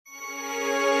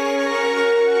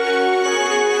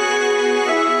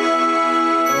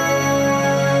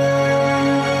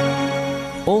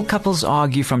All couples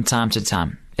argue from time to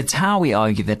time. It's how we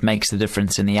argue that makes the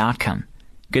difference in the outcome.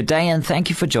 Good day and thank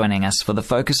you for joining us for the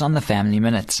Focus on the Family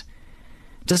Minute.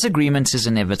 Disagreement is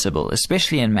inevitable,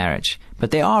 especially in marriage,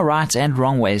 but there are right and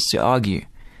wrong ways to argue.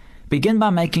 Begin by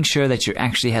making sure that you're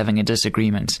actually having a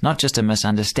disagreement, not just a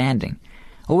misunderstanding.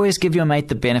 Always give your mate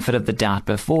the benefit of the doubt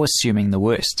before assuming the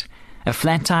worst. A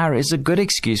flat tire is a good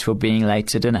excuse for being late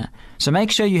to dinner, so make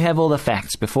sure you have all the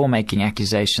facts before making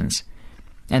accusations.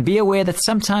 And be aware that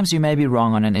sometimes you may be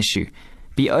wrong on an issue.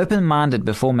 Be open-minded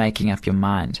before making up your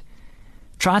mind.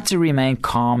 Try to remain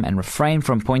calm and refrain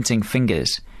from pointing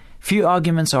fingers. Few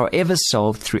arguments are ever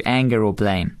solved through anger or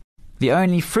blame. The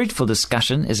only fruitful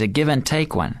discussion is a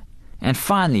give-and-take one. And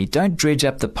finally, don't dredge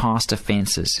up the past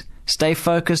offenses. Stay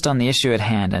focused on the issue at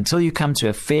hand until you come to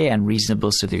a fair and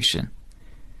reasonable solution.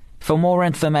 For more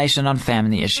information on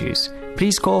family issues,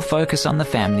 please call Focus on the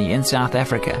Family in South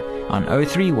Africa on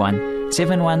 031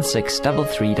 716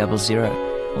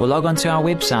 3300 or log on to our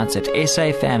website at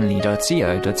safamily.co.za.